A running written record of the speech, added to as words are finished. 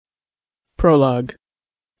Prologue.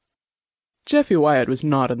 Jeffy Wyatt was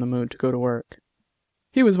not in the mood to go to work.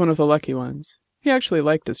 He was one of the lucky ones. He actually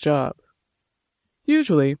liked his job.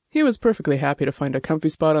 Usually, he was perfectly happy to find a comfy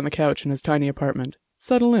spot on the couch in his tiny apartment,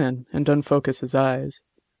 settle in, and unfocus his eyes.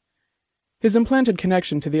 His implanted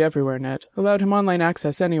connection to the Everywhere net allowed him online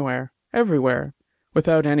access anywhere, everywhere,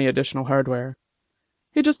 without any additional hardware.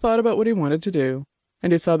 He just thought about what he wanted to do,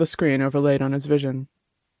 and he saw the screen overlaid on his vision.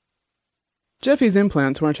 Jeffy's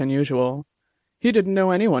implants weren't unusual. He didn't know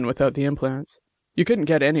anyone without the implants. You couldn't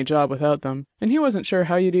get any job without them, and he wasn't sure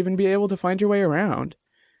how you'd even be able to find your way around.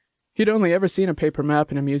 He'd only ever seen a paper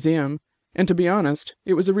map in a museum, and to be honest,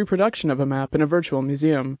 it was a reproduction of a map in a virtual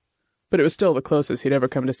museum, but it was still the closest he'd ever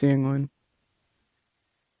come to seeing one.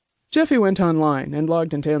 Jeffy went online and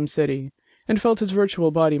logged into M-City, and felt his virtual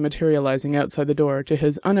body materializing outside the door to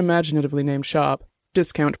his unimaginatively named shop,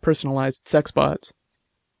 Discount Personalized Sex Bots.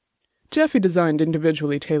 Jeffy designed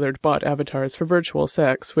individually tailored bot avatars for virtual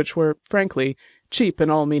sex, which were, frankly, cheap in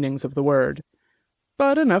all meanings of the word.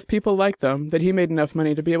 But enough people liked them that he made enough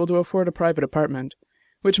money to be able to afford a private apartment,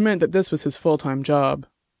 which meant that this was his full-time job.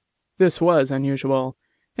 This was unusual,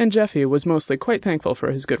 and Jeffy was mostly quite thankful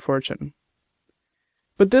for his good fortune.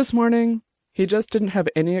 But this morning, he just didn't have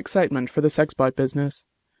any excitement for the sexbot business.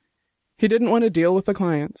 He didn't want to deal with the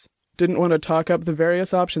clients, didn't want to talk up the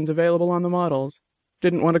various options available on the models,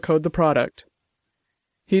 didn't want to code the product.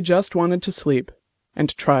 He just wanted to sleep and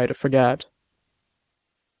try to forget.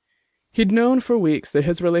 He'd known for weeks that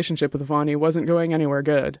his relationship with Vonnie wasn't going anywhere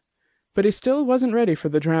good, but he still wasn't ready for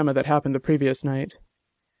the drama that happened the previous night.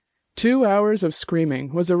 2 hours of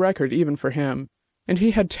screaming was a record even for him, and he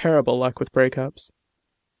had terrible luck with breakups.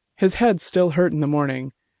 His head still hurt in the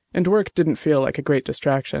morning, and work didn't feel like a great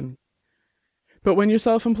distraction. But when you're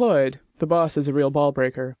self-employed, the boss is a real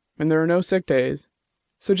ball-breaker, and there are no sick days,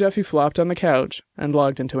 so Jeffy flopped on the couch and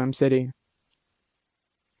logged into M-City.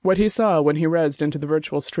 What he saw when he rezzed into the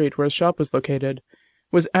virtual street where his shop was located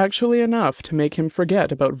was actually enough to make him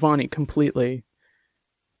forget about Vonnie completely.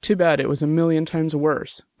 Too bad it was a million times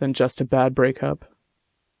worse than just a bad breakup.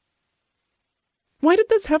 "Why did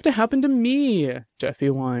this have to happen to me?" Jeffy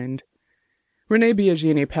whined. René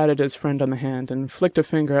Biagini patted his friend on the hand and flicked a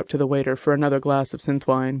finger up to the waiter for another glass of synth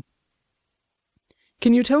wine.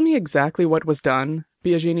 "Can you tell me exactly what was done?"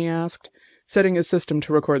 Biagini asked, setting his system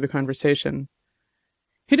to record the conversation.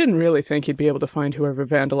 He didn't really think he'd be able to find whoever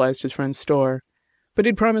vandalized his friend's store, but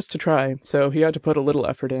he'd promised to try, so he had to put a little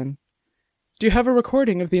effort in. "Do you have a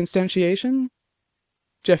recording of the instantiation?"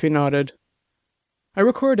 Jeffy nodded. "I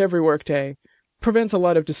record every workday. Prevents a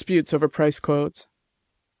lot of disputes over price quotes."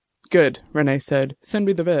 "Good," René said. "Send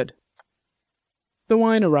me the vid." The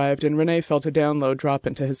wine arrived, and René felt a download drop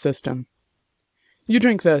into his system. "You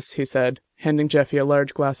drink this," he said, handing Jeffy a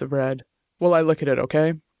large glass of red, "while I look at it,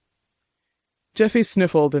 okay?" Jeffy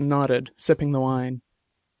sniffled and nodded, sipping the wine.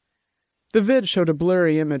 The vid showed a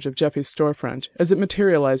blurry image of Jeffy's storefront as it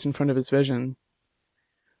materialized in front of his vision.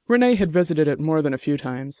 René had visited it more than a few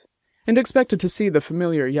times, and expected to see the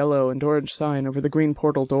familiar yellow and orange sign over the green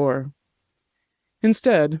portal door.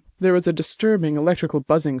 Instead, there was a disturbing electrical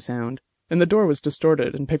buzzing sound, and the door was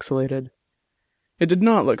distorted and pixelated. It did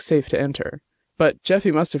not look safe to enter, but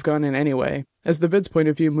Jeffy must have gone in anyway, as the vid's point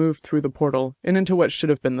of view moved through the portal and into what should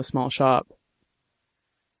have been the small shop.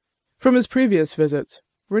 From his previous visits,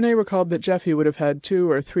 René recalled that Jeffy would have had 2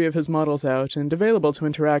 or 3 of his models out and available to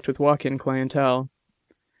interact with walk-in clientele.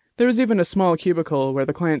 There was even a small cubicle where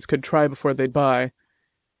the clients could try before they'd buy.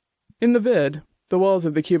 In the vid, the walls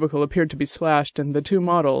of the cubicle appeared to be slashed, and the 2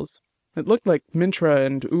 models, it looked like Mintra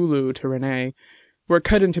and Ulu to René, were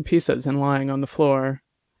cut into pieces and lying on the floor.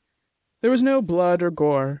 There was no blood or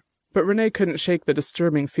gore, but René couldn't shake the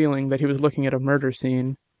disturbing feeling that he was looking at a murder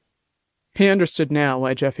scene. He understood now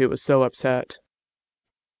why Jeffy was so upset.